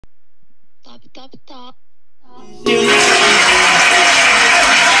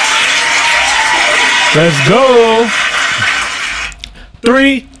Let's go.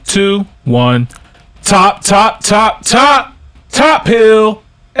 3, 2, 1. Top Hill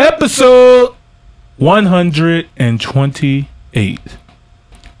episode 128.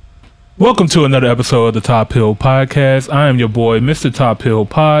 Welcome to another episode of the Top Hill Podcast. I am your boy, Mr. Top Hill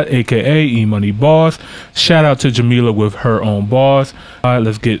Pod, aka Imani Boss. Shout out to Jamila with her own boss. All right,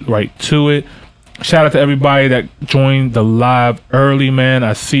 let's get right to it. Shout out to everybody that joined the live early, man.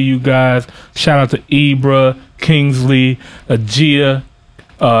 I see you guys. Shout out to Ibra, Kingsley, Ajia,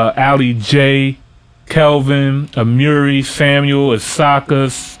 Ali J, Kelvin, Amuri, Samuel,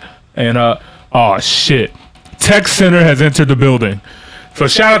 Isakas, and oh shit, Tech Center has entered the building. So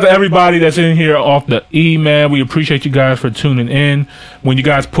shout out to everybody that's in here off the E, man. We appreciate you guys for tuning in. When you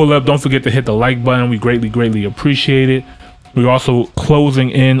guys pull up, don't forget to hit the like button. We greatly appreciate it. We're also closing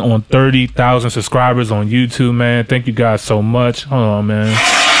in on 30,000 subscribers on YouTube, man. Thank you guys so much. Hold on, man.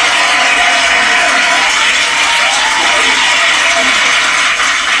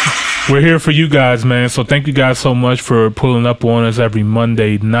 We're here for you guys, man. So thank you guys so much for pulling up on us every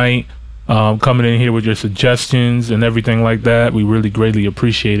Monday night. Coming in here with your suggestions and everything like that. We really greatly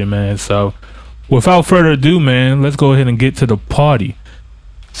appreciate it, man. So without further ado, man, let's go ahead and get to the party.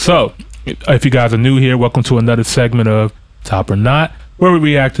 So if you guys are new here, welcome to another segment of Top or Not, where we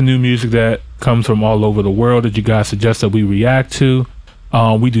react to new music that comes from all over the world that you guys suggest that we react to.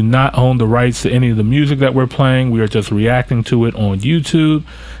 We do not own the rights to any of the music that we're playing. We are just reacting to it on YouTube.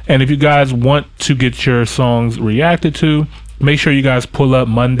 And if you guys want to get your songs reacted to, make sure you guys pull up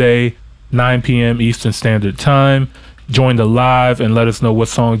Monday 9 p.m. Eastern Standard Time. Join the live and let us know what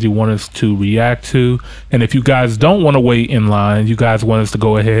songs you want us to react to. And if you guys don't want to wait in line, you guys want us to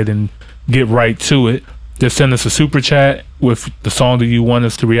go ahead and get right to it, just send us a super chat with the song that you want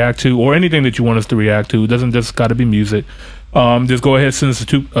us to react to, or anything that you want us to react to. It doesn't just got to be music. Just go ahead and send us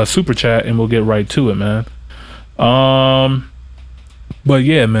a super chat and we'll get right to it, man. But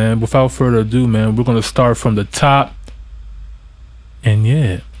yeah, man, without further ado, man, we're going to start from the top. And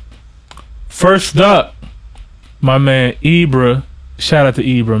yeah. First up, my man Ibra. Shout out to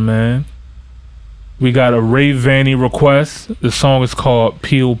Ibra, man. We got a Rayvanny request. The song is called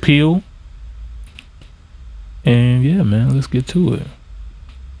Peel Peel. And yeah, man, let's get to it.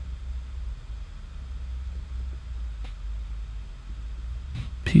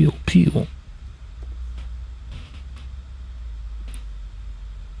 Peel Peel.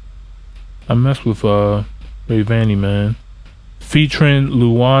 I messed with Rayvanny, man. Featuring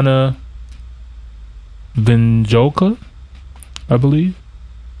Luana, Vjollca, I believe.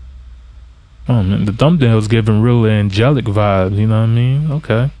 Oh man, the thumbnail's giving real angelic vibes, you know what I mean?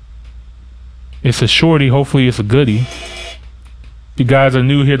 Okay. It's a shorty, hopefully it's a goodie. If you guys are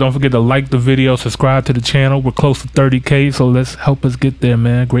new here, don't forget to like the video, subscribe to the channel. We're close to 30K, so let's help us get there,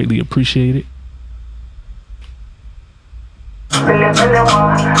 man. Greatly appreciate it.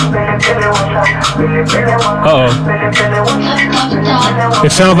 Uh-oh.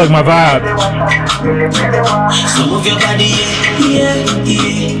 It sounds like my vibe.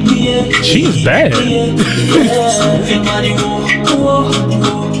 She's bad.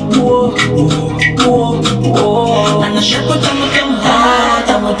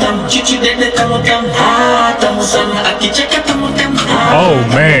 Oh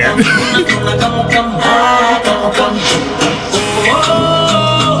man.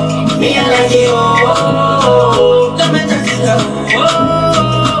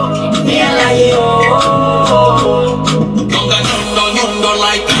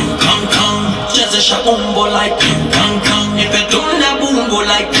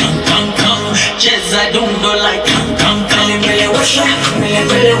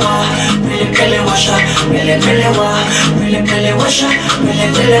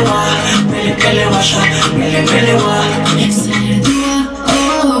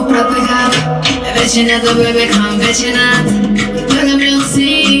 Vecinat, baby, come vecinat. Dragă-mi un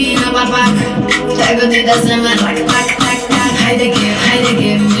sin, apapac. Te-ai gândit de asemenea, tac, tac, tac, tac. Haide,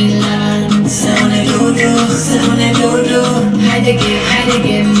 give me love. Să-ne dudu, Haide,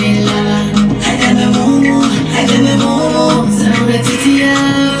 give me love. Haide-me mumu, Să-ne titia,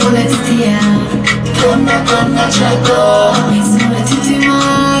 Tonna, certo. Să-ne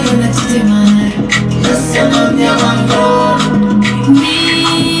titimar, Lăsă-mă diamanto.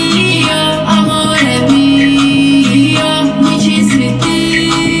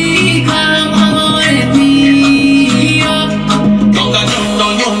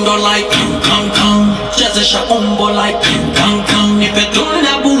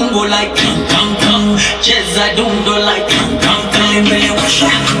 Cheza dundo like Pele washa,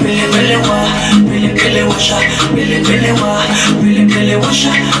 Pele wa. washa, Pele Pele wa, Pele Pele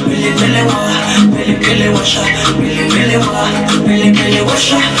washa, Pele Pele wa, Pele Pele washa, Pele Pele wa, Pele Pele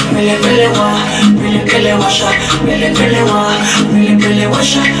washa, Pele Pele wa, Pele Pele washa, Pele Pele wa, Pele Pele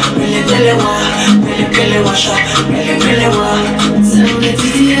washa, Pele Pele wa, Pele Pele washa, Pele Pele wa. Sole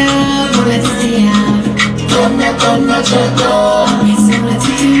titia, pole titia, tonna chata. Sole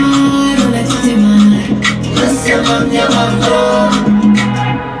titima, nasema mnyamando.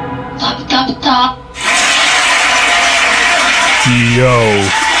 Top. Yo.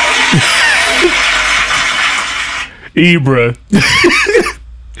 Ibra.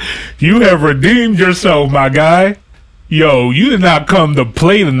 You have redeemed yourself, my guy. Yo, you did not come to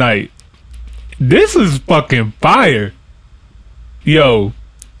play tonight. This is fucking fire. Yo.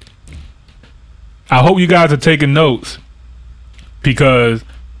 I hope you guys are taking notes, because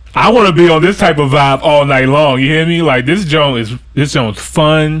I want to be on this type of vibe all night long. You hear me? Like, this joint's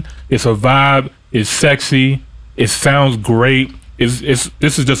fun. It's a vibe. It's sexy. It sounds great. This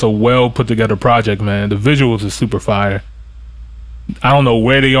is just a well put together project, man. The visuals is super fire. I don't know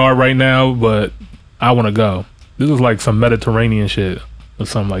where they are right now, but I want to go. This is like some Mediterranean shit or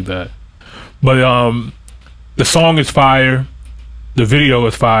something like that. But the song is fire. The video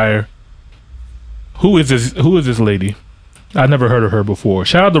is fire. Who is this lady? I never heard of her before.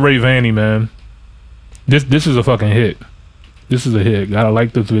 Shout out to Rayvanny, man. This is a fucking hit. This is a hit. Gotta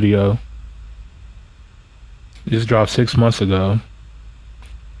like this video. This dropped 6 months ago.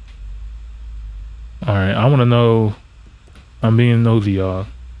 Alright, I wanna know. I'm being nosy, y'all.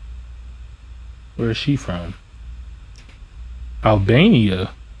 Where is she from?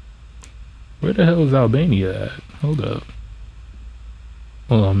 Albania. Where the hell is Albania at? Hold up.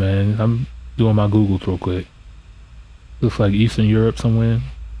 Hold on, man. I'm doing my Googles real quick. Looks like Eastern Europe somewhere.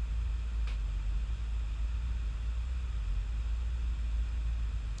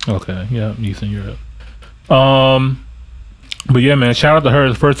 Okay, yeah, Eastern Europe. But yeah, man, shout out to her.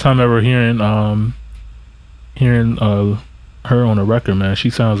 It's the first time ever hearing her on a record, man. She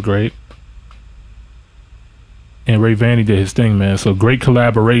sounds great. And Rayvanny did his thing, man. So great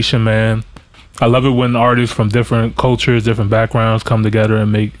collaboration, man. I love it when artists from different cultures, different backgrounds come together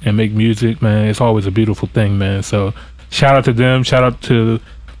and make music, man. It's always a beautiful thing, man. So shout out to them. Shout out to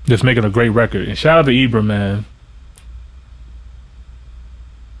just making a great record. And shout out to Ibra, man.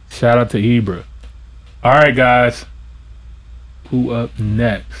 Shout out to Ibra. All right, guys. Who up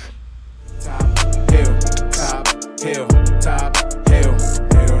next? Top hill, top hill, top hill.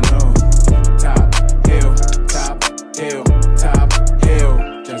 Hell no. Top hill, top hill.